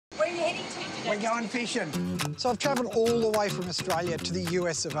We're going fishing. So I've travelled all the way from Australia to the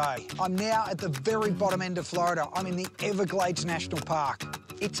US of A. I'm now at the very bottom end of Florida. I'm in the Everglades National Park.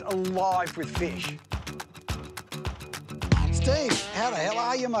 It's alive with fish. Steve, how the hell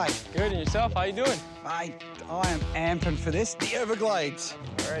are you, mate? Good, and yourself? How you doing? Mate, I am amping for this, the Everglades.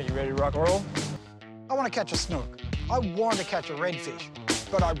 All right, you ready to rock and roll? I want to catch a snook. I want to catch a redfish,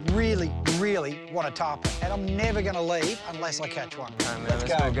 but I really, really want a tarpon. And I'm never going to leave unless I catch one. All right, man, let's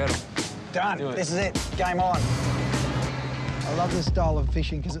go get them. Done. This is it. Game on. I love this style of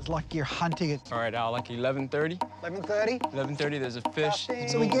fishing because it's like you're hunting it. All right, Al, like 11:30? 11:30? 11:30, there's a fish.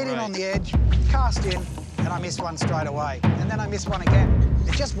 So we get in on the edge, cast in, and I miss one straight away. And then I miss one again.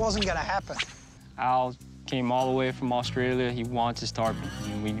 It just wasn't going to happen. Al came all the way from Australia. He wants his tarpon.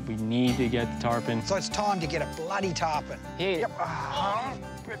 I mean, we need to get the tarpon. So it's time to get a bloody tarpon. Hey. Yep.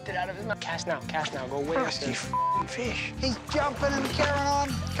 Ripped it out of his mouth. Cast now, go way Nasty fish. He's jumping and carrying on,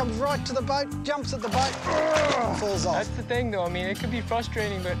 comes right to the boat, jumps at the boat, falls off. That's the thing, though. I mean, it could be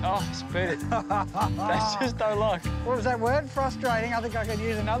frustrating, but, oh, spit it. That's just our luck. What was that word? Frustrating? I think I could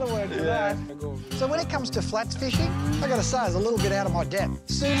use another word for that. So when it comes to flats fishing, I gotta say, it's a little bit out of my depth.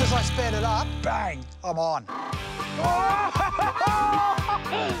 As soon as I sped it up, bang, I'm on.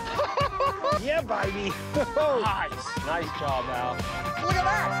 Yeah, baby. Nice job, Al. Look at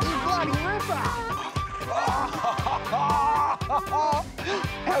that, you bloody ripper.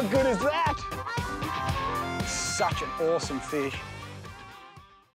 How good is that? Such an awesome fish.